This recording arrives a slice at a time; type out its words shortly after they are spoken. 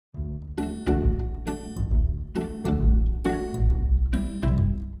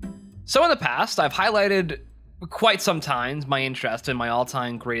So in the past, I've highlighted quite sometimes my interest in my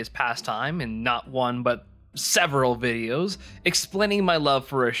all-time greatest pastime in not one but several videos explaining my love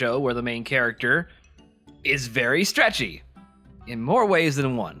for a show where the main character is very stretchy, in more ways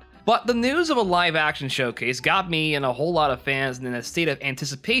than one. But the news of a live-action showcase got me and a whole lot of fans in a state of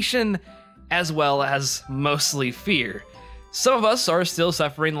anticipation as well as mostly fear. Some of us are still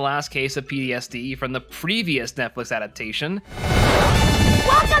suffering the last case of PTSD from the previous Netflix adaptation.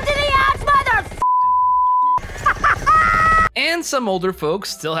 Welcome to the ads, mother. And some older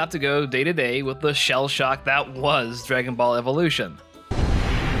folks still have to go day to day with the shell shock that was Dragon Ball Evolution.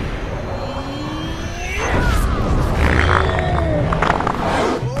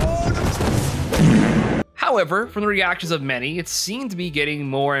 However, from the reactions of many, it seemed to be getting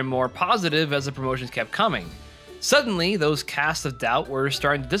more and more positive as the promotions kept coming. Suddenly, those casts of doubt were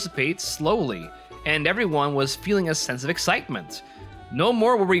starting to dissipate slowly, and everyone was feeling a sense of excitement. No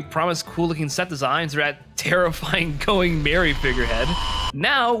more were we promised cool-looking set designs or that terrifying Going Merry figurehead.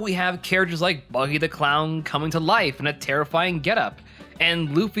 Now we have characters like Buggy the Clown coming to life in a terrifying getup,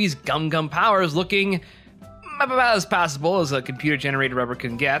 and Luffy's Gum Gum powers looking about as passable as a computer-generated rubber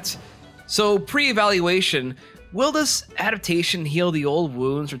can get. So, pre-evaluation, will this adaptation heal the old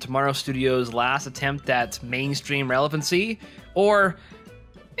wounds for Tomorrow Studios' last attempt at mainstream relevancy? Or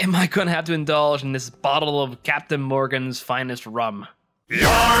am I gonna have to indulge in this bottle of Captain Morgan's finest rum? Yar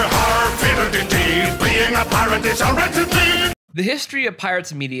har, fiddle-dee-dee, being a pirate is a recipe! The history of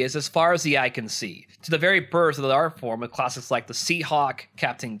pirates media is as far as the eye can see, to the very birth of the art form with classics like the Seahawk,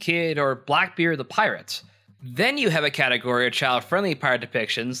 Captain Kidd, or Blackbeard the Pirate. Then you have a category of child-friendly pirate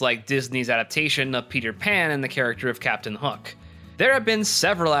depictions like Disney's adaptation of Peter Pan and the character of Captain Hook. There have been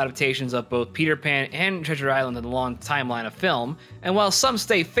several adaptations of both Peter Pan and Treasure Island in the long timeline of film, and while some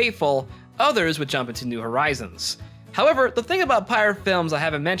stay faithful, others would jump into new horizons. However, the thing about pirate films I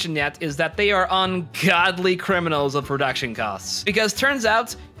haven't mentioned yet is that they are ungodly criminals of production costs. Because turns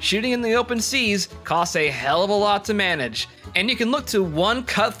out, shooting in the open seas costs a hell of a lot to manage, and you can look to one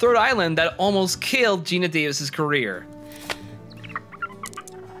cutthroat island that almost killed Gina Davis's career.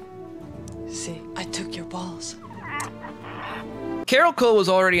 See, I took your balls. Carol Cole was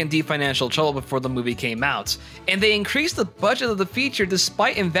already in deep financial trouble before the movie came out, and they increased the budget of the feature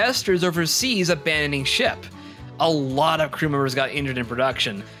despite investors overseas abandoning ship. A lot of crew members got injured in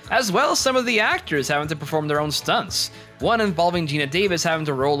production, as well as some of the actors having to perform their own stunts, one involving Gina Davis having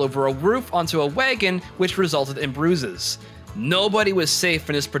to roll over a roof onto a wagon, which resulted in bruises. Nobody was safe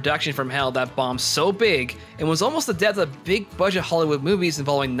in this production from hell that bombed so big and was almost the death of big-budget Hollywood movies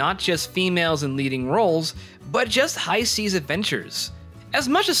involving not just females in leading roles, but just high-seas adventures. As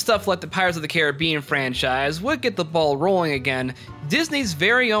much as stuff like the Pirates of the Caribbean franchise would get the ball rolling again, Disney's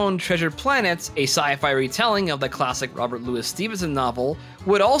very own Treasure Planet, a sci-fi retelling of the classic Robert Louis Stevenson novel,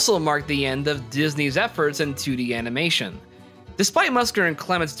 would also mark the end of Disney's efforts in 2D animation. Despite Musker and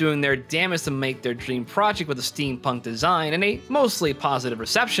Clements doing their damnedest to make their dream project with a steampunk design and a mostly positive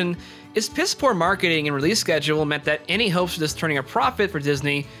reception, its piss-poor marketing and release schedule meant that any hopes of this turning a profit for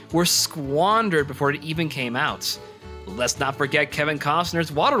Disney were squandered before it even came out. Let's not forget Kevin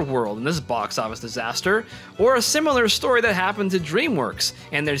Costner's Waterworld in this box office disaster, or a similar story that happened to DreamWorks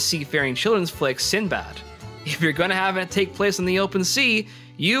and their seafaring children's flick Sinbad. If you're gonna have it take place in the open sea,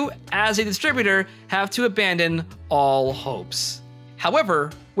 you, as a distributor, have to abandon all hopes.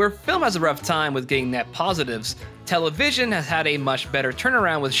 However, where film has a rough time with getting net positives, television has had a much better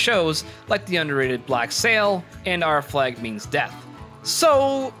turnaround with shows like the underrated Black Sail and Our Flag Means Death.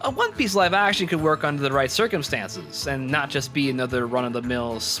 So, a One Piece live action could work under the right circumstances, and not just be another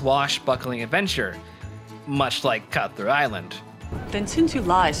run-of-the-mill swashbuckling adventure, much like Cutthroat Island. Then since you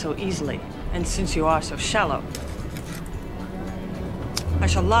lie so easily, and since you are so shallow, I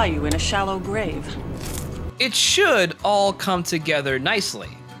shall lie you in a shallow grave. It should all come together nicely,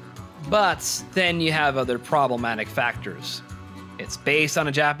 but then you have other problematic factors. It's based on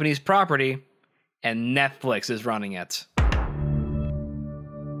a Japanese property, and Netflix is running it.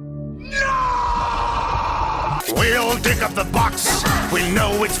 We'll dig up the box. We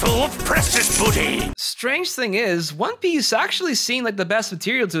know it's full of precious booty. Strange thing is, One Piece actually seemed like the best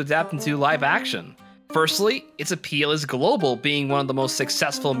material to adapt into live action. Firstly, its appeal is global, being one of the most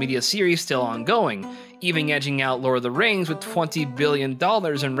successful media series still ongoing, even edging out Lord of the Rings with $20 billion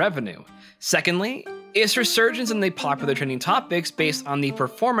in revenue. Secondly, its resurgence in the popular trending topics based on the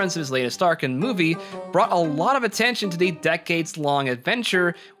performance of his latest arc and movie brought a lot of attention to the decades-long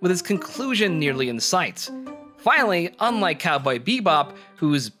adventure with its conclusion nearly in sight. Finally, unlike Cowboy Bebop,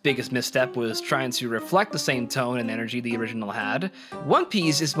 whose biggest misstep was trying to reflect the same tone and energy the original had, One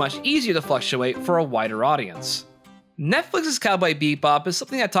Piece is much easier to fluctuate for a wider audience. Netflix's Cowboy Bebop is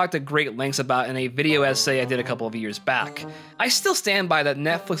something I talked at great lengths about in a video essay I did a couple of years back. I still stand by that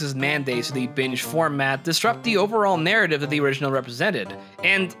Netflix's mandates to the binge format disrupt the overall narrative that the original represented,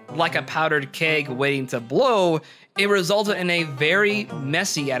 and like a powdered keg waiting to blow, it resulted in a very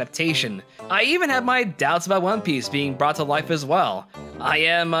messy adaptation. I even have my doubts about One Piece being brought to life as well. I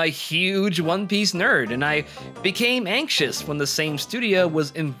am a huge One Piece nerd, and I became anxious when the same studio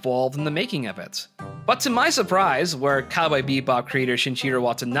was involved in the making of it. But to my surprise, where Cowboy Bebop creator Shinichiro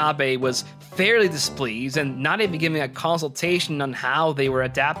Watanabe was fairly displeased and not even giving a consultation on how they were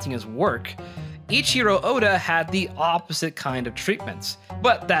adapting his work, Ichiro Oda had the opposite kind of treatment.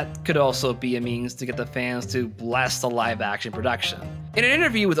 But that could also be a means to get the fans to bless the live-action production. In an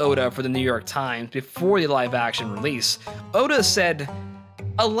interview with Oda for the New York Times before the live-action release, Oda said,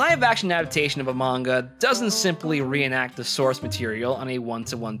 "A live-action adaptation of a manga doesn't simply reenact the source material on a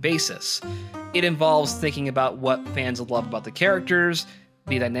one-to-one basis. It involves thinking about what fans love about the characters,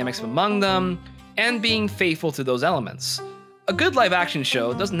 the dynamics among them, and being faithful to those elements. A good live-action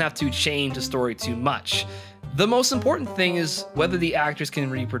show doesn't have to change the story too much. The most important thing is whether the actors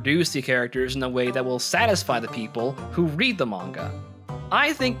can reproduce the characters in a way that will satisfy the people who read the manga.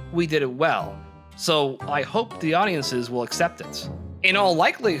 I think we did it well, so I hope the audiences will accept it." In all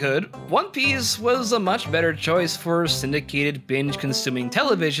likelihood, One Piece was a much better choice for syndicated binge-consuming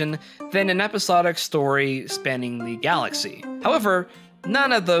television than an episodic story spanning the galaxy. However,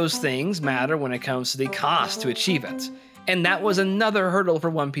 none of those things matter when it comes to the cost to achieve it, and that was another hurdle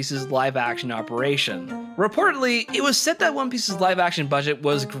for One Piece's live-action operation. Reportedly, it was said that One Piece's live-action budget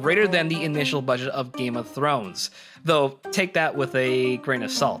was greater than the initial budget of Game of Thrones, though take that with a grain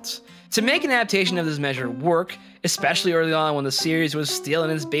of salt. To make an adaptation of this measure work, especially early on when the series was still in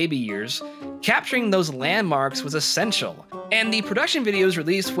its baby years, capturing those landmarks was essential, and the production videos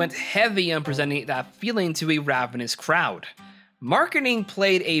released went heavy on presenting that feeling to a ravenous crowd. Marketing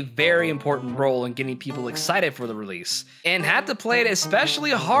played a very important role in getting people excited for the release, and had to play it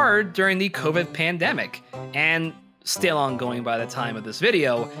especially hard during the COVID pandemic, and still ongoing by the time of this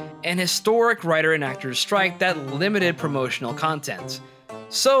video, an historic writer and actors strike that limited promotional content.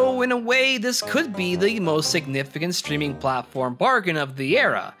 So in a way, this could be the most significant streaming platform bargain of the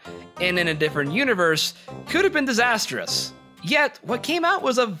era, and in a different universe, could have been disastrous. Yet, what came out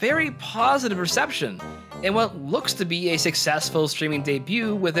was a very positive reception, and what looks to be a successful streaming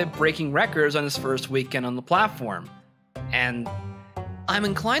debut with it breaking records on its first weekend on the platform. And I'm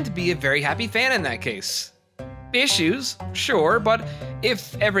inclined to be a very happy fan in that case. Issues, sure, but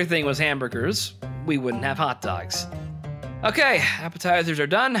if everything was hamburgers, we wouldn't have hot dogs. Okay, appetizers are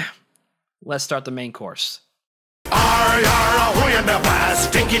done. Let's start the main course.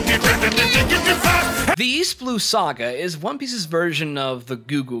 The East Blue Saga is One Piece's version of the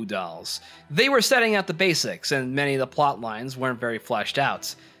Goo Goo Dolls. They were setting out the basics, and many of the plot lines weren't very fleshed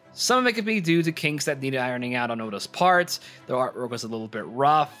out. Some of it could be due to kinks that needed ironing out on Oda's part, the artwork was a little bit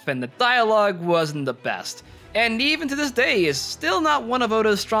rough, and the dialogue wasn't the best, and even to this day is still not one of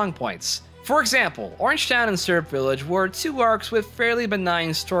Oda's strong points. For example, Orangetown and Syrup Village were two arcs with fairly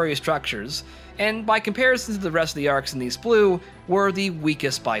benign story structures, and by comparison to the rest of the arcs in East Blue, were the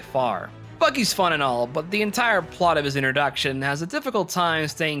weakest by far. Buggy's fun and all, but the entire plot of his introduction has a difficult time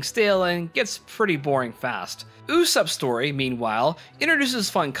staying still and gets pretty boring fast. Usopp's story, meanwhile, introduces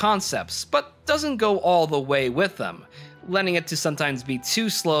fun concepts, but doesn't go all the way with them, letting it to sometimes be too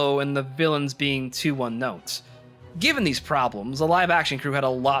slow and the villains being too one-note. Given these problems, the live-action crew had a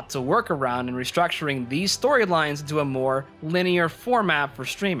lot to work around in restructuring these storylines into a more linear format for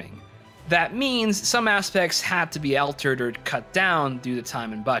streaming. That means some aspects had to be altered or cut down due to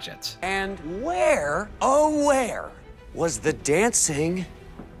time and budget. And where, oh where, was the dancing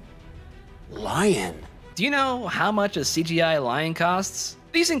lion? Do you know how much a CGI lion costs?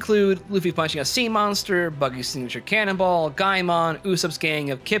 These include Luffy punching a sea monster, Buggy's signature cannonball, Gaimon, Usopp's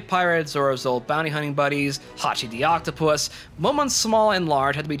gang of kid pirates, Zoro's old bounty hunting buddies, Hachi the octopus. Moments small and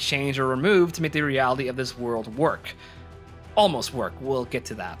large had to be changed or removed to make the reality of this world work. Almost work, we'll get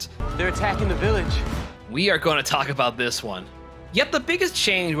to that. They're attacking the village. We are going to talk about this one. Yet the biggest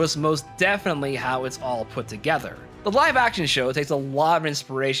change was most definitely how it's all put together. The live-action show takes a lot of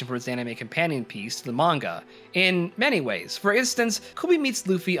inspiration from its anime companion piece to the manga, in many ways. For instance, Kobe meets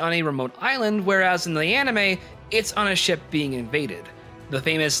Luffy on a remote island, whereas in the anime, it's on a ship being invaded. The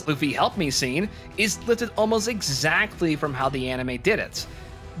famous Luffy help me scene is lifted almost exactly from how the anime did it.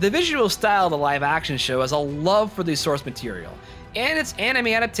 The visual style of the live-action show has a love for the source material, and its anime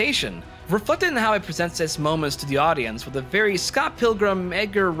adaptation, reflected in how it presents its moments to the audience with a very Scott Pilgrim,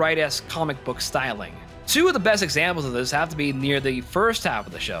 Edgar Wright-esque comic book styling. Two of the best examples of this have to be near the first half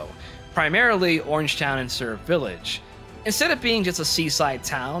of the show, primarily Orangetown and Surf Village. Instead of being just a seaside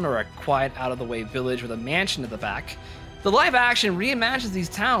town or a quiet out-of-the-way village with a mansion at the back, the live-action reimagines these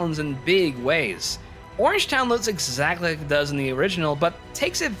towns in big ways. Orangetown looks exactly like it does in the original, but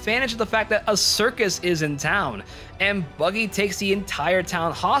takes advantage of the fact that a circus is in town, and Buggy takes the entire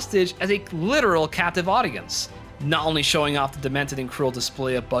town hostage as a literal captive audience, not only showing off the demented and cruel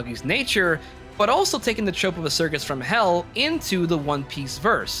display of Buggy's nature, but also taking the trope of a circus from hell into the One Piece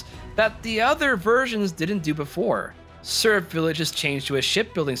verse that the other versions didn't do before. Surf Village is changed to a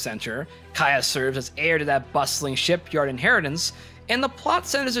shipbuilding center, Kaya serves as heir to that bustling shipyard inheritance, and the plot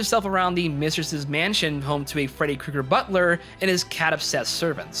centers itself around the mistress's mansion home to a Freddy Krueger butler and his cat-obsessed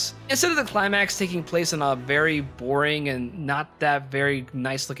servants. Instead of the climax taking place on a very boring and not that very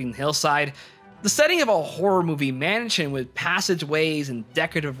nice-looking hillside, the setting of a horror movie mansion with passageways and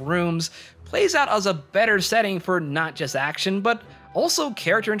decorative rooms plays out as a better setting for not just action, but also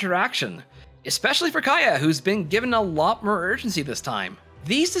character interaction. Especially for Kaya, who's been given a lot more urgency this time.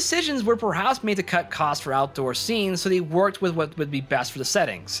 These decisions were perhaps made to cut costs for outdoor scenes, so they worked with what would be best for the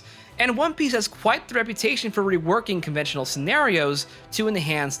settings. And One Piece has quite the reputation for reworking conventional scenarios to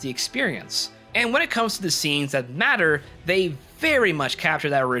enhance the experience. And when it comes to the scenes that matter, they very much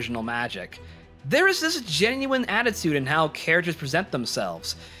capture that original magic. There is this genuine attitude in how characters present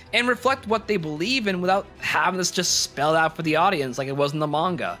themselves, and reflect what they believe in without having this just spelled out for the audience like it was in the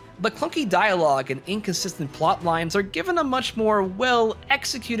manga. The clunky dialogue and inconsistent plot lines are given a much more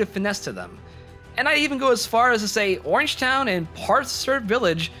well-executed finesse to them. And I'd even go as far as to say Orangetown and parts of Surf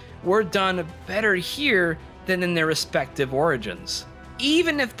Village were done better here than in their respective origins.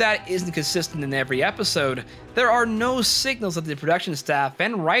 Even if that isn't consistent in every episode, there are no signals that the production staff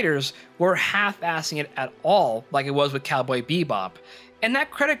and writers were half-assing it at all like it was with Cowboy Bebop, and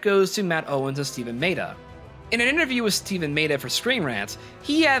that credit goes to Matt Owens and Stephen Maida. In an interview with Stephen Maida for Screen Rant,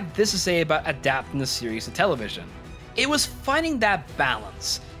 he had this to say about adapting the series to television. It was finding that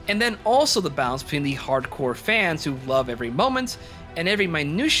balance, and then also the balance between the hardcore fans who love every moment and every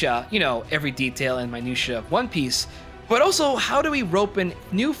minutia, every detail and minutia of One Piece, but also how do we rope in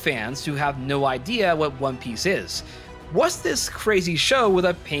new fans who have no idea what One Piece is? What's this crazy show with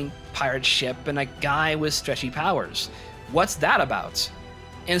a pink pirate ship and a guy with stretchy powers? What's that about?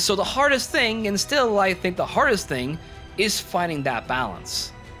 And so the hardest thing, and still I think the hardest thing, is finding that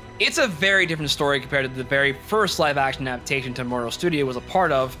balance. It's a very different story compared to the very first live-action adaptation Tomorrow Studio was a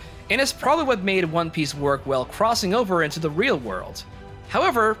part of, and it's probably what made One Piece work well crossing over into the real world.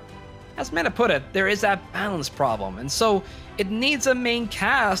 However, as Meta put it, there is that balance problem, and so it needs a main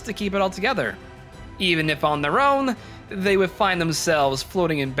cast to keep it all together. Even if on their own, they would find themselves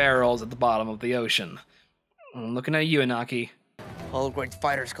floating in barrels at the bottom of the ocean. I'm looking at you, Inaki. All great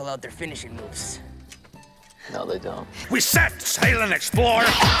fighters call out their finishing moves. No, they don't. We set sail and explore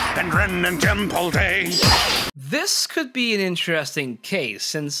and run and jump all day. This could be an interesting case,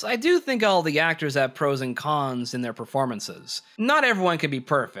 since I do think all the actors have pros and cons in their performances. Not everyone can be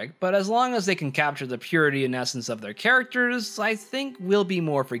perfect, but as long as they can capture the purity and essence of their characters, I think we'll be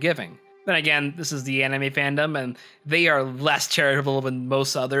more forgiving. Then again, this is the anime fandom, and they are less charitable than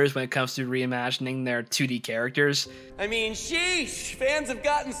most others when it comes to reimagining their 2D characters. I mean, sheesh, fans have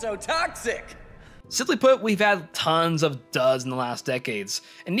gotten so toxic. Simply put, we've had tons of duds in the last decades,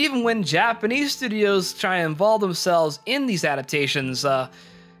 and even when Japanese studios try and involve themselves in these adaptations,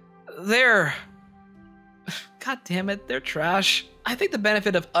 they're... God damn it, they're trash. I think the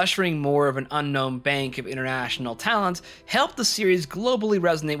benefit of ushering more of an unknown bank of international talent helped the series globally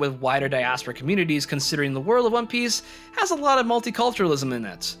resonate with wider diaspora communities, considering the world of One Piece has a lot of multiculturalism in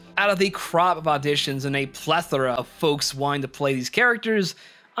it. Out of the crop of auditions and a plethora of folks wanting to play these characters,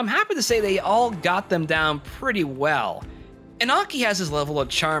 I'm happy to say they all got them down pretty well. Inaki has his level of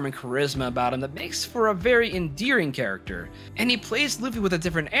charm and charisma about him that makes for a very endearing character, and he plays Luffy with a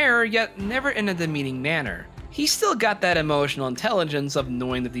different air, yet never in a demeaning manner. He's still got that emotional intelligence of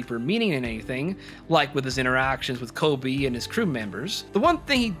knowing the deeper meaning in anything, like with his interactions with Kobe and his crew members. The one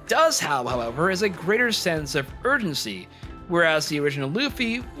thing he does have, however, is a greater sense of urgency, whereas the original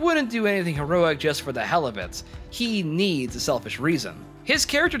Luffy wouldn't do anything heroic just for the hell of it. He needs a selfish reason. His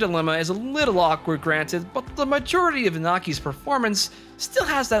character dilemma is a little awkward, granted, but the majority of Inaki's performance still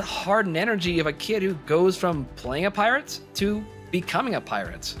has that hardened energy of a kid who goes from playing a pirate to becoming a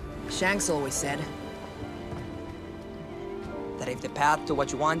pirate. Shanks always said that if the path to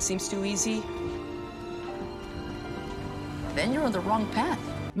what you want seems too easy, then you're on the wrong path.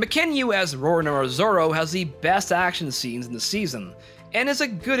 Mikenyu as Roronoa Zoro has the best action scenes in the season, and is a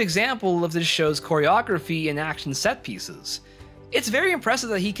good example of this show's choreography and action set pieces. It's very impressive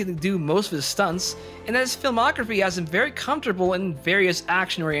that he can do most of his stunts, and that his filmography has him very comfortable in various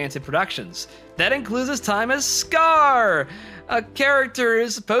action-oriented productions. That includes his time as Scar, a character who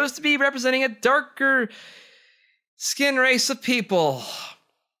is supposed to be representing a darker skin race of people.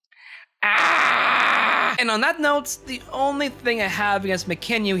 And on that note, the only thing I have against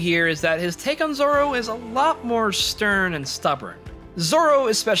McKenna here is that his take on Zoro is a lot more stern and stubborn. Zoro,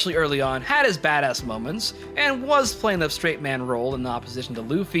 especially early on, had his badass moments, and was playing the straight man role in opposition to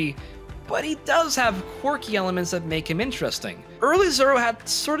Luffy, but he does have quirky elements that make him interesting. Early Zoro had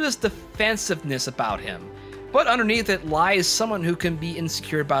sort of this defensiveness about him, but underneath it lies someone who can be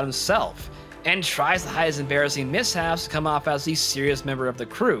insecure about himself, and tries to hide his embarrassing mishaps to come off as the serious member of the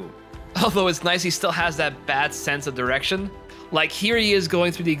crew. Although it's nice he still has that bad sense of direction. Like, here he is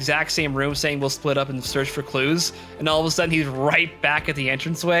going through the exact same room saying we'll split up and search for clues, and all of a sudden he's right back at the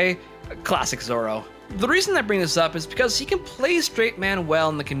entranceway. Classic Zoro. The reason I bring this up is because he can play straight man well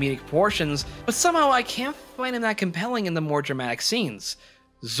in the comedic portions, but somehow I can't find him that compelling in the more dramatic scenes.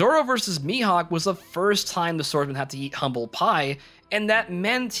 Zoro vs. Mihawk was the first time the swordsman had to eat humble pie, and that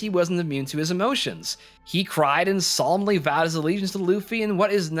meant he wasn't immune to his emotions. He cried and solemnly vowed his allegiance to Luffy in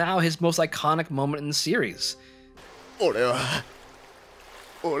what is now his most iconic moment in the series.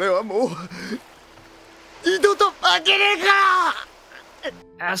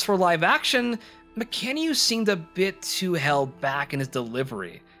 As for live action, McKenna seemed a bit too held back in his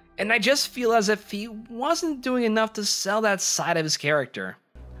delivery, and I just feel as if he wasn't doing enough to sell that side of his character.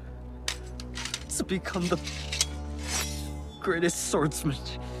 To become the greatest swordsman,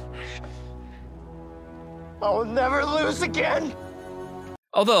 I'll never lose again!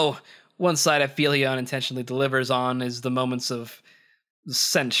 Although, one side I feel he unintentionally delivers on is the moments of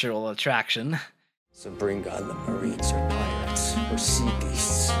sensual attraction. So bring on the Marines or pirates or sea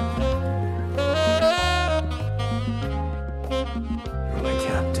beasts. You're my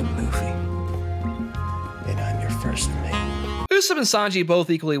Captain Luffy, and I'm your first mate. Usopp and Sanji both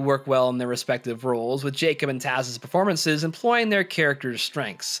equally work well in their respective roles, with Jacob and Taz's performances employing their characters'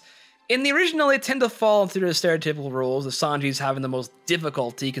 strengths. In the original, they tend to fall into their stereotypical roles, with Sanji's having the most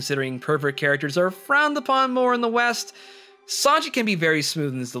difficulty considering pervert characters are frowned upon more in the West. Sanji can be very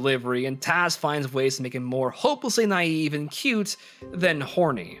smooth in his delivery, and Taz finds ways to make him more hopelessly naive and cute than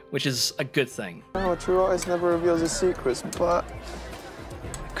horny, which is a good thing. A true artist never reveals his secrets, but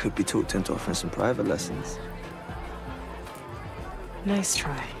I could be talked into offering some private lessons. Nice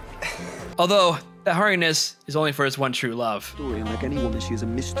try. Although, that horniness is only for his one true love. Story, and like any woman, she is a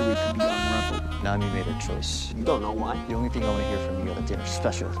mystery to be unraveled. Nami made a choice. You don't know why? The only thing I want to hear from you at the dinner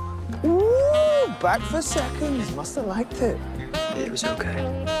special. Ooh, back for seconds. Must have liked it. It was okay.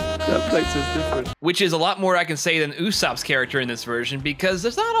 That place is different. Which is a lot more I can say than Usopp's character in this version, because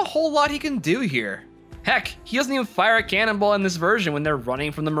there's not a whole lot he can do here. Heck, he doesn't even fire a cannonball in this version when they're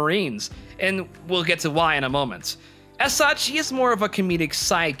running from the Marines, and we'll get to why in a moment. As such, he is more of a comedic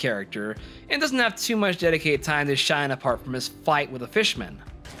side character, and doesn't have too much dedicated time to shine apart from his fight with the fishmen.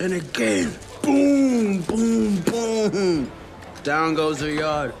 And again, boom, boom, boom. Down goes the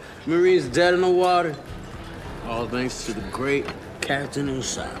yard. Marie's dead in the water. All thanks to the great Captain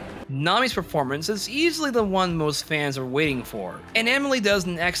Usopp. Nami's performance is easily the one most fans are waiting for, and Emily does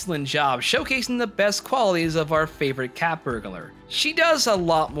an excellent job showcasing the best qualities of our favorite cat burglar. She does a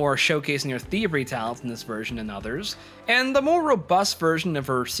lot more showcasing her thievery talents in this version than others, and the more robust version of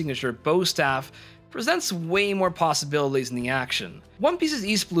her signature bow staff presents way more possibilities in the action. One Piece's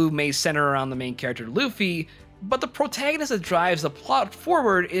East Blue may center around the main character Luffy, but the protagonist that drives the plot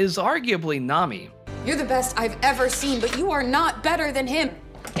forward is arguably Nami. You're the best I've ever seen, but you are not better than him.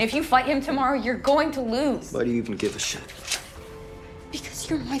 If you fight him tomorrow, you're going to lose. Why do you even give a shit? Because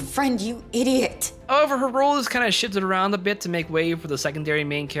you're my friend, you idiot. However, her role is kind of shifted around a bit to make way for the secondary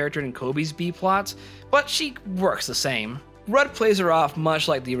main character in Kobe's B-plot, but she works the same. Rudd plays her off much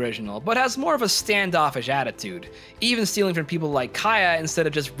like the original, but has more of a standoffish attitude, even stealing from people like Kaya instead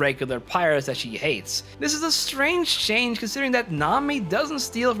of just regular pirates that she hates. This is a strange change considering that Nami doesn't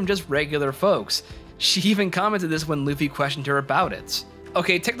steal from just regular folks. She even commented this when Luffy questioned her about it.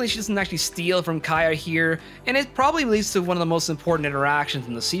 Okay, technically she doesn't actually steal from Kaya here, and it probably leads to one of the most important interactions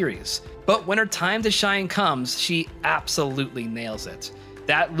in the series. But when her time to shine comes, she absolutely nails it.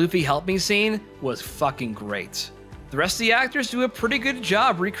 That Luffy help me scene was fucking great. The rest of the actors do a pretty good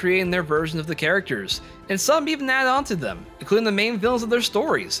job recreating their versions of the characters, and some even add on to them, including the main villains of their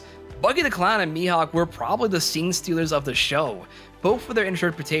stories. Buggy the Clown and Mihawk were probably the scene stealers of the show, both for their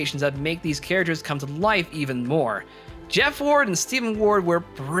interpretations that make these characters come to life even more. Jeff Ward and Stephen Ward were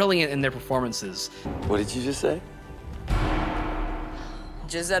brilliant in their performances. What did you just say?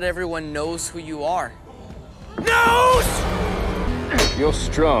 Just that everyone knows who you are. Knows! you're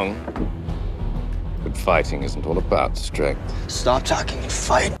strong, but fighting isn't all about strength. Stop talking and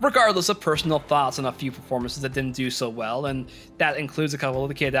fight. Regardless of personal thoughts on a few performances that didn't do so well, and that includes a couple of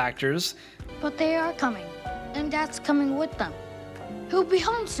the kid actors. But they are coming, and Dad's coming with them. He'll be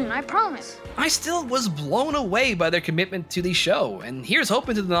home soon, I promise. I still was blown away by their commitment to the show, and here's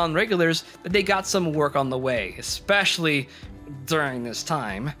hoping to the non-regulars that they got some work on the way, especially during this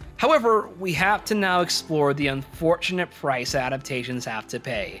time. However, we have to now explore the unfortunate price adaptations have to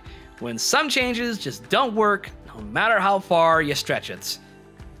pay, when some changes just don't work, no matter how far you stretch it.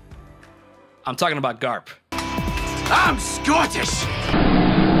 I'm talking about Garp. I'm Scottish!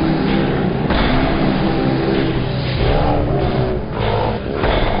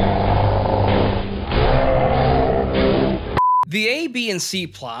 The A, B, and C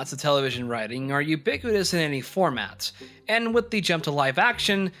plots of television writing are ubiquitous in any format, and with the jump to live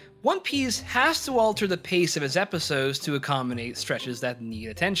action, One Piece has to alter the pace of its episodes to accommodate stretches that need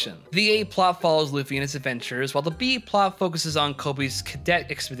attention. The A plot follows Luffy and his adventures, while the B plot focuses on Kobe's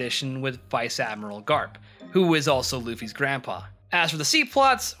cadet expedition with Vice Admiral Garp, who is also Luffy's grandpa. As for the C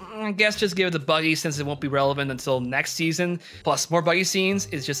plots, I guess just give it to Buggy since it won't be relevant until next season, plus more Buggy scenes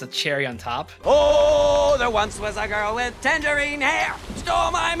is just a cherry on top. Oh, there once was a girl with tangerine hair,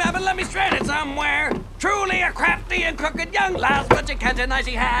 stole my map and let me stranded somewhere. Truly a crafty and crooked young lass, but you can't deny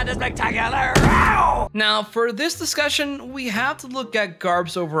she had a spectacular row. Now, for this discussion, we have to look at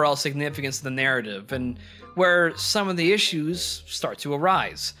Garp's overall significance to the narrative, and where some of the issues start to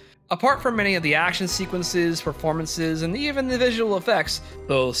arise. Apart from many of the action sequences, performances, and even the visual effects,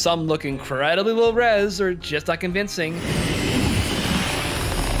 though some look incredibly low res or just not convincing,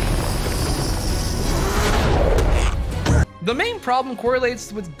 the main problem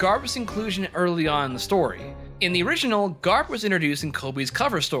correlates with Garp's inclusion early on in the story. In the original, Garp was introduced in Kobe's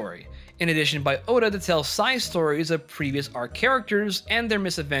cover story, in addition by Oda to tell side stories of previous arc characters and their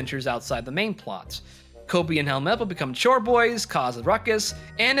misadventures outside the main plot. Kobe and Helmeppo become chore boys, cause a ruckus,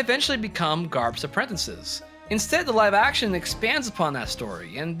 and eventually become Garp's apprentices. Instead, the live action expands upon that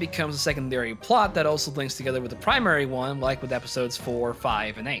story and becomes a secondary plot that also links together with the primary one, like with episodes 4,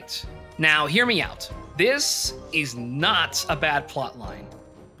 5, and 8. Now, hear me out. This is not a bad plotline.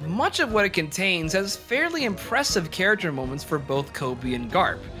 Much of what it contains has fairly impressive character moments for both Kobe and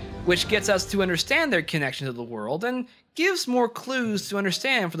Garp, which gets us to understand their connection to the world and gives more clues to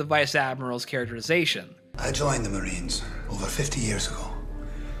understand for the Vice Admiral's characterization. I joined the Marines over 50 years ago.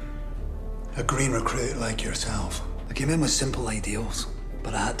 A green recruit like yourself. I came in with simple ideals,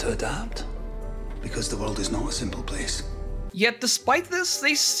 but I had to adapt because the world is not a simple place. Yet despite this,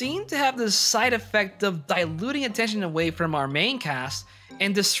 they seem to have this side effect of diluting attention away from our main cast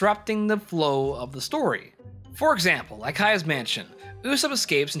and disrupting the flow of the story. For example, like Kaya's mansion, Usopp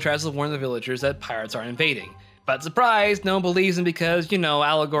escapes and tries to warn the villagers that pirates are invading. But surprise, no one believes him because, you know,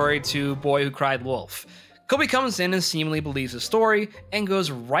 allegory to Boy Who Cried Wolf. Kobe comes in and seemingly believes his story and goes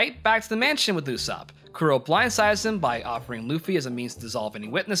right back to the mansion with Usopp. Kuro blindsides him by offering Luffy as a means to dissolve any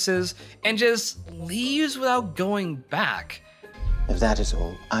witnesses, and just leaves without going back. If that is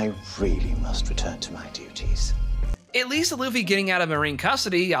all, I really must return to my duties. It leads to Luffy getting out of Marine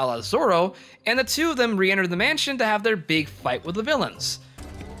custody, a la Zoro, and the two of them re-enter the mansion to have their big fight with the villains.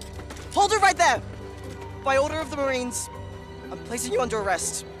 Hold her right there! By order of the Marines, I'm placing you under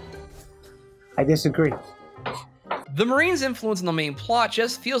arrest. I disagree. The Marines' influence in the main plot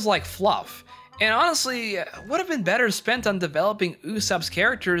just feels like fluff, and honestly, would have been better spent on developing Usopp's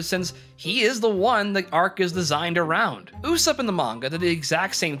character since he is the one the arc is designed around. Usopp in the manga did the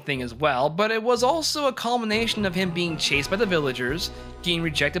exact same thing as well, but it was also a culmination of him being chased by the villagers, getting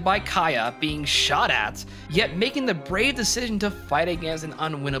rejected by Kaya, being shot at, yet making the brave decision to fight against an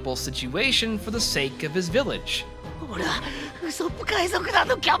unwinnable situation for the sake of his village. 俺はウソップ海賊団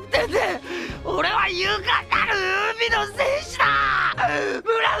のキャプテンで俺は勇敢なる海の戦士だ村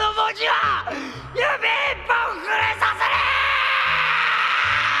の文字は指一本触れさせ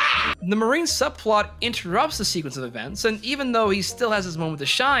れ The Marine subplot interrupts the sequence of events, and even though he still has his moment to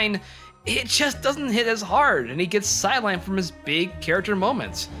shine, it just doesn't hit as hard, and he gets sidelined from his big character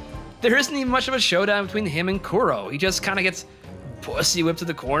moments. There isn't even much of a showdown between him and Kuro. He just kind of gets pussy whipped to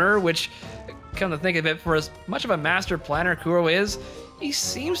the corner, which, come to think of it, for as much of a master planner Kuro is, he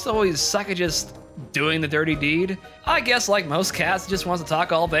seems to always suck at just doing the dirty deed. I guess like most cats, he just wants to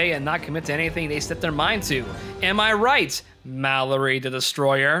talk all day and not commit to anything they set their mind to. Am I right, Mallory the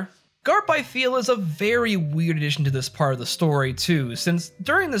Destroyer? Garp, I feel, is a very weird addition to this part of the story too, since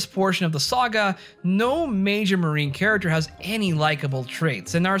during this portion of the saga, no major Marine character has any likable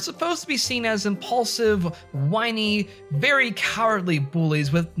traits, and are supposed to be seen as impulsive, whiny, very cowardly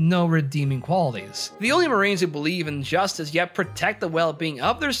bullies with no redeeming qualities. The only Marines who believe in justice yet protect the well-being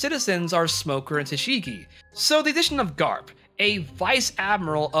of their citizens are Smoker and Tashiki. So the addition of Garp, a vice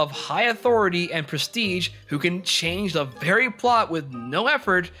admiral of high authority and prestige who can change the very plot with no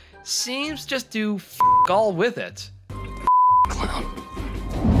effort, seems just to f*** all with it.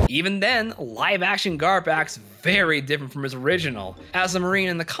 Clown. Even then, live-action Garp acts very different from his original, as the Marine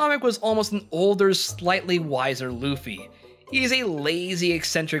in the comic was almost an older, slightly wiser Luffy. He's a lazy,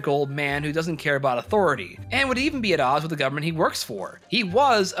 eccentric old man who doesn't care about authority, and would even be at odds with the government he works for. He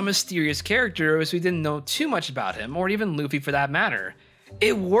was a mysterious character, as we didn't know too much about him, or even Luffy for that matter.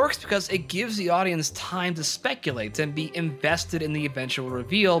 It works because it gives the audience time to speculate and be invested in the eventual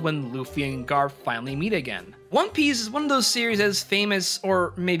reveal when Luffy and Garp finally meet again. One Piece is one of those series that is famous,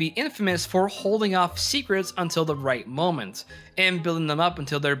 or maybe infamous, for holding off secrets until the right moment, and building them up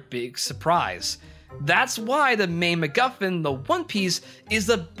until their big surprise. That's why the main MacGuffin, the One Piece, is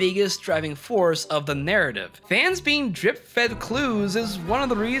the biggest driving force of the narrative. Fans being drip-fed clues is one of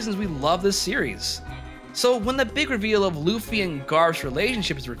the reasons we love this series. So when the big reveal of Luffy and Garp's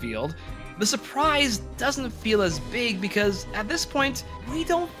relationship is revealed, the surprise doesn't feel as big because at this point, we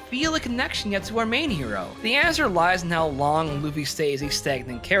don't feel a connection yet to our main hero. The answer lies in how long Luffy stays a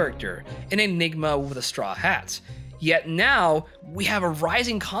stagnant character, an enigma with a straw hat. Yet now, we have a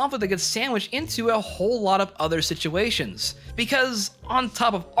rising conflict that gets sandwiched into a whole lot of other situations. Because on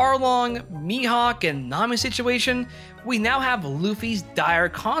top of Arlong, Mihawk, and Nami's situation, we now have Luffy's dire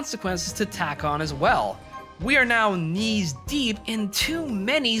consequences to tack on as well. We are now knees deep in too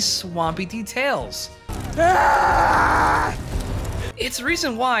many swampy details. It's the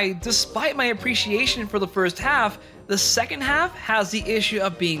reason why, despite my appreciation for the first half, the second half has the issue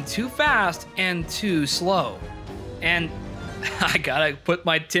of being too fast and too slow. And I gotta put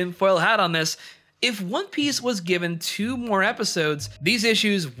my tinfoil hat on this. If One Piece was given 2 more episodes, these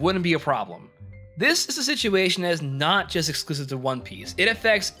issues wouldn't be a problem. This is a situation that is not just exclusive to One Piece. It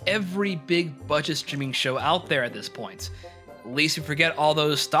affects every big budget streaming show out there at this point. At least we forget all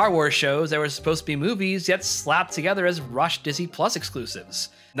those Star Wars shows that were supposed to be movies, yet slapped together as rushed Disney Plus exclusives.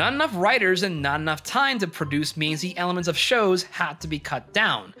 Not enough writers and not enough time to produce means the elements of shows had to be cut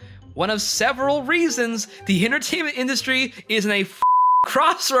down. One of several reasons the entertainment industry is in a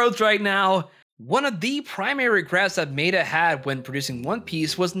crossroads right now. One of the primary regrets that Maeda had when producing One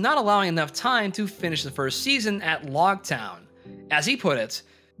Piece was not allowing enough time to finish the first season at Logtown. As he put it,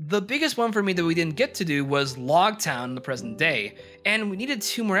 the biggest one for me that we didn't get to do was Logtown in the present day, and we needed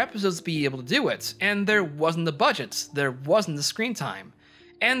 2 more episodes to be able to do it, and there wasn't the budget, there wasn't the screen time.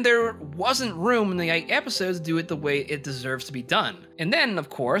 And there wasn't room in the 8 episodes to do it the way it deserves to be done. And then, of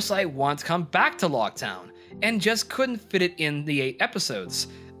course, I want to come back to Logtown, and just couldn't fit it in the 8 episodes.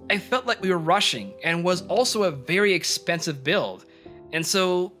 I felt like we were rushing, and was also a very expensive build. And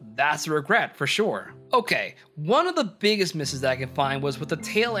so, that's a regret, for sure. Okay, one of the biggest misses that I can find was with the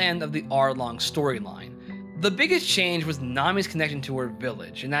tail end of the Arlong storyline. The biggest change was Nami's connection to her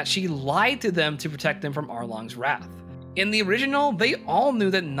village, and that she lied to them to protect them from Arlong's wrath. In the original, they all knew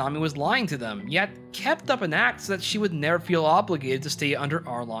that Nami was lying to them, yet kept up an act so that she would never feel obligated to stay under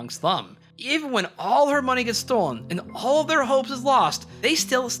Arlong's thumb. Even when all her money gets stolen and all of their hopes is lost, they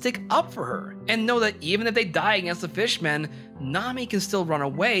still stick up for her, and know that even if they die against the fishmen, Nami can still run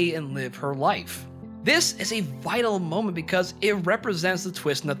away and live her life. This is a vital moment because it represents the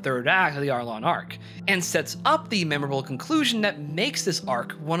twist in the 3rd act of the Arlong arc, and sets up the memorable conclusion that makes this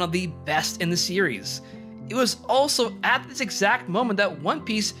arc one of the best in the series. It was also at this exact moment that One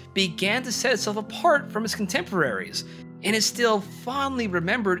Piece began to set itself apart from its contemporaries, and is still fondly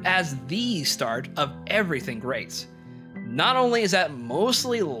remembered as the start of everything great. Not only is that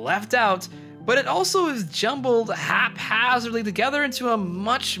mostly left out, but it also is jumbled haphazardly together into a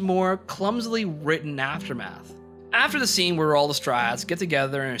much more clumsily written aftermath. After the scene where all the Straws get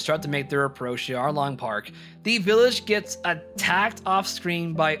together and start to make their approach to Arlong Park, the village gets attacked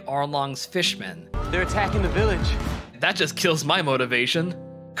off-screen by Arlong's fishmen. They're attacking the village. That just kills my motivation.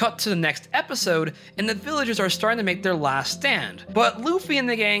 Cut to the next episode, and the villagers are starting to make their last stand, but Luffy and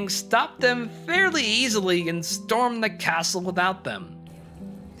the gang stop them fairly easily and storm the castle without them.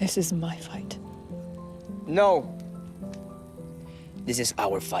 This is my fight. No. This is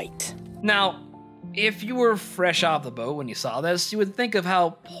our fight. Now, if you were fresh off the boat when you saw this, you would think of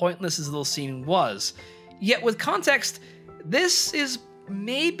how pointless this little scene was. Yet with context, this is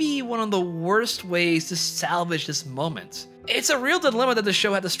maybe one of the worst ways to salvage this moment. It's a real dilemma that the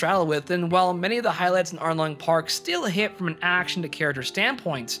show had to straddle with, and while many of the highlights in Arlong Park still hit from an action to character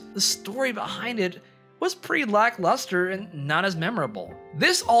standpoint, the story behind it was pretty lackluster and not as memorable.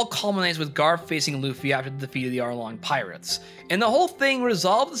 This all culminates with Garp facing Luffy after the defeat of the Arlong pirates, and the whole thing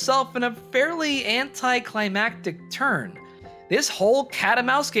resolved itself in a fairly anticlimactic turn. This whole cat and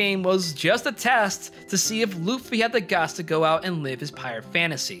mouse game was just a test to see if Luffy had the guts to go out and live his pirate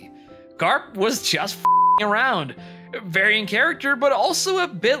fantasy. Garp was just f***ing around. Very in character, but also a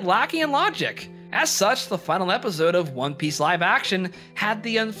bit lacking in logic. As such, the final episode of One Piece live action had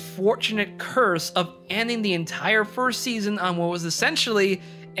the unfortunate curse of ending the entire first season on what was essentially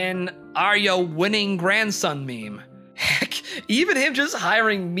an "Are ya winning grandson" meme. Heck, even him just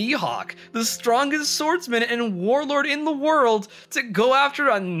hiring Mihawk, the strongest swordsman and warlord in the world, to go after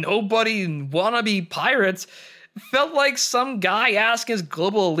a nobody wannabe pirate felt like some guy asking his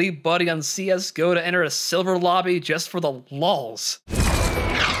global elite buddy on CSGO to enter a silver lobby just for the lulz.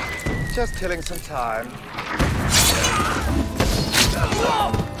 Just killing some time.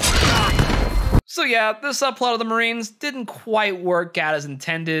 So yeah, the subplot of the Marines didn't quite work out as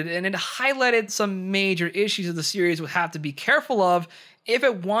intended, and it highlighted some major issues that the series would have to be careful of if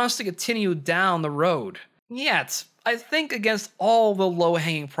it wants to continue down the road. Yet, I think against all the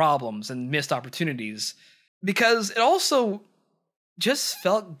low-hanging problems and missed opportunities, because it also just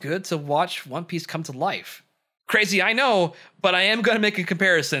felt good to watch One Piece come to life. Crazy, I know, but I am going to make a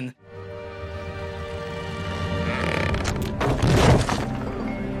comparison.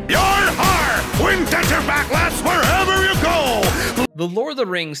 Yar-har! Wind at your back, lads, wherever you go! The Lord of the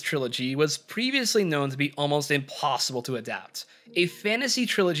Rings trilogy was previously known to be almost impossible to adapt. A fantasy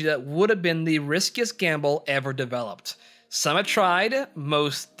trilogy that would have been the riskiest gamble ever developed. Some had tried,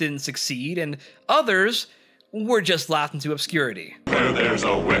 most didn't succeed, and others were just laughed into obscurity. Where there's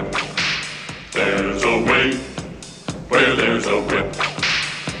a whip, there's a way. Where there's a whip,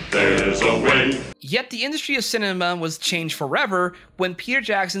 there's a way. Yet the industry of cinema was changed forever when Peter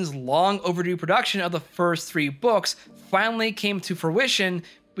Jackson's long overdue production of the first 3 books finally came to fruition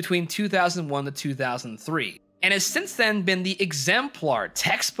between 2001 to 2003. And has since then been the exemplar,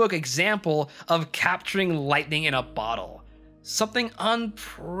 textbook example of capturing lightning in a bottle. Something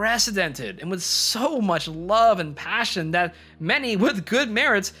unprecedented and with so much love and passion that many with good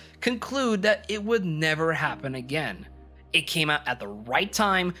merits conclude that it would never happen again. It came out at the right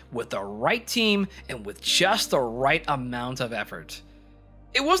time, with the right team, and with just the right amount of effort.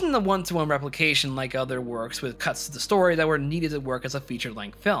 It wasn't a one-to-one replication like other works with cuts to the story that were needed to work as a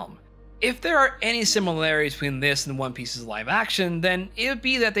feature-length film. If there are any similarities between this and One Piece's live action, then it would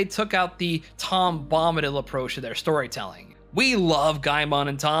be that they took out the Tom Bombadil approach to their storytelling. We love Gaimon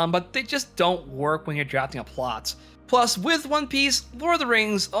and Tom, but they just don't work when you're drafting a plot. Plus, with One Piece, Lord of the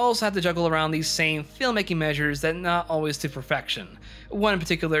Rings also had to juggle around these same filmmaking measures that not always to perfection. One in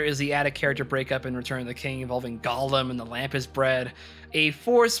particular is the added character breakup in Return of the King involving Gollum and the lamp is bread, a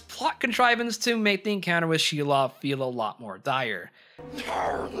forced plot contrivance to make the encounter with Shelob feel a lot more dire.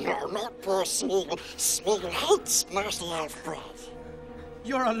 No, not poor Smeagol. Smeagol hates mercy half bread.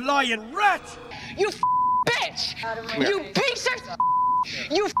 You're a lying rat! You bitch! You piece of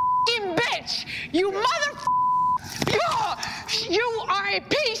You f***ing bitch! You mother You are a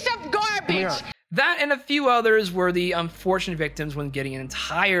piece of garbage! That and a few others were the unfortunate victims when getting an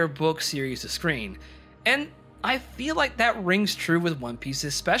entire book series to screen. And I feel like that rings true with One Piece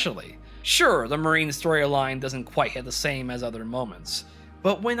especially. Sure, the Marine storyline doesn't quite hit the same as other moments,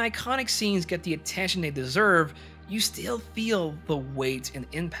 but when iconic scenes get the attention they deserve, you still feel the weight and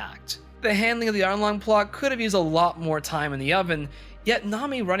impact. The handling of the Arlong plot could have used a lot more time in the oven, yet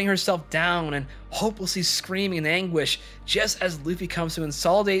Nami running herself down and hopelessly screaming in anguish just as Luffy comes to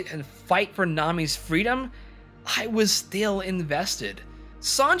consolidate and fight for Nami's freedom, I was still invested.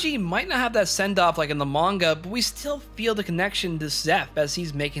 Sanji might not have that send-off like in the manga, but we still feel the connection to Zeph as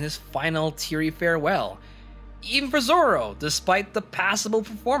he's making his final teary farewell. Even for Zoro, despite the passable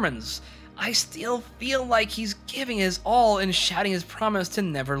performance, I still feel like he's giving his all and shouting his promise to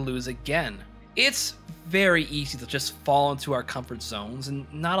never lose again. It's very easy to just fall into our comfort zones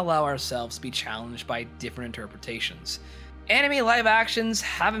and not allow ourselves to be challenged by different interpretations. Anime live actions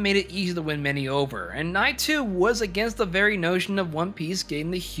haven't made it easy to win many over, and I too was against the very notion of One Piece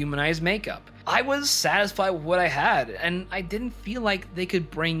getting the humanized makeup. I was satisfied with what I had, and I didn't feel like they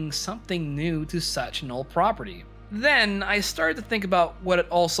could bring something new to such an old property. Then I started to think about what it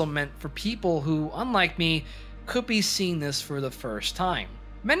also meant for people who, unlike me, could be seeing this for the first time.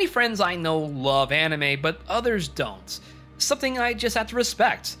 Many friends I know love anime, but others don't. Something I just have to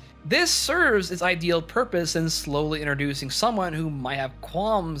respect. This serves its ideal purpose in slowly introducing someone who might have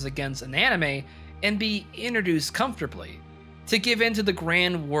qualms against an anime and be introduced comfortably. to give in to the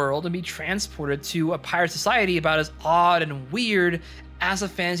grand world and be transported to a pirate society about as odd and weird as the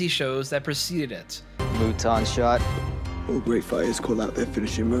fantasy shows that preceded it. Mouton shot. All great fighters call out their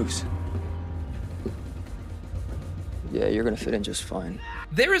finishing moves. Yeah, you're gonna fit in just fine.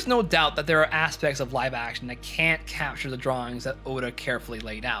 There is no doubt that there are aspects of live action that can't capture the drawings that Oda carefully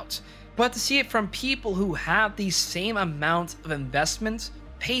laid out. But to see it from people who have the same amount of investment,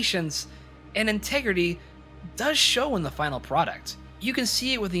 patience, and integrity does show in the final product. You can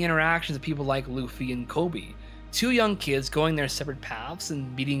see it with the interactions of people like Luffy and Kobe, two young kids going their separate paths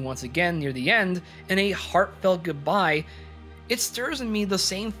and meeting once again near the end in a heartfelt goodbye. It stirs in me the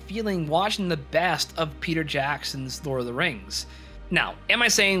same feeling watching the best of Peter Jackson's Lord of the Rings. Now, am I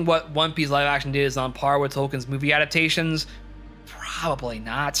saying what One Piece live action did is on par with Tolkien's movie adaptations? Probably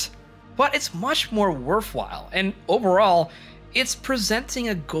not. But it's much more worthwhile, and overall, it's presenting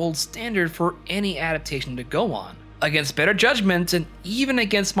a gold standard for any adaptation to go on. Against better judgment, and even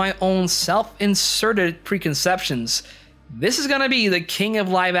against my own self-inserted preconceptions, this is gonna be the king of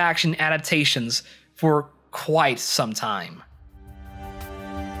live action adaptations for quite some time.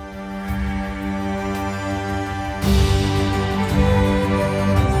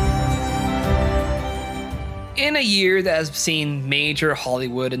 In a year that has seen major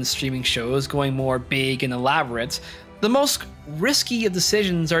Hollywood and streaming shows going more big and elaborate, the most risky of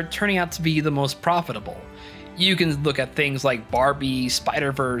decisions are turning out to be the most profitable. You can look at things like Barbie,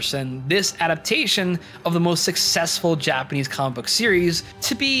 Spider-Verse, and this adaptation of the most successful Japanese comic book series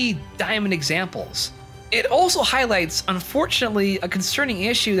to be diamond examples. It also highlights, unfortunately, a concerning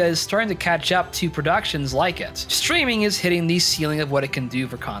issue that is starting to catch up to productions like it. Streaming is hitting the ceiling of what it can do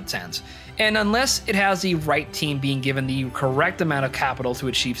for content, and unless it has the right team being given the correct amount of capital to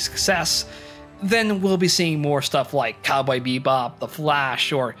achieve success, then we'll be seeing more stuff like Cowboy Bebop, The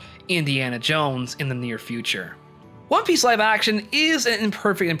Flash, or Indiana Jones in the near future. One Piece live action is an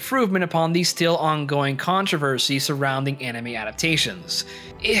imperfect improvement upon the still ongoing controversy surrounding anime adaptations.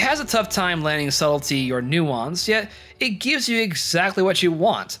 It has a tough time landing subtlety or nuance, yet it gives you exactly what you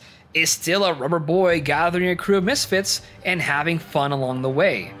want. It's still a rubber boy gathering a crew of misfits and having fun along the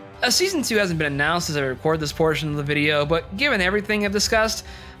way. A season 2 hasn't been announced as I record this portion of the video, but given everything I've discussed,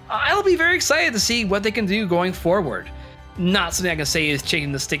 I'll be very excited to see what they can do going forward. Not something I can say is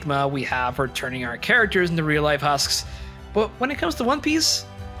changing the stigma we have for turning our characters into real-life husks, but when it comes to One Piece,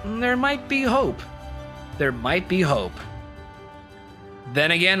 there might be hope. There might be hope.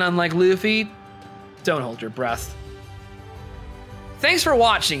 Then again, unlike Luffy, don't hold your breath. Thanks for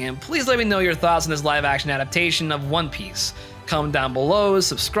watching, and please let me know your thoughts on this live-action adaptation of One Piece. Comment down below,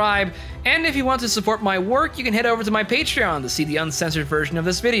 subscribe, and if you want to support my work, you can head over to my Patreon to see the uncensored version of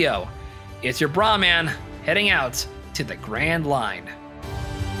this video. It's your bra man, heading out to the Grand Line.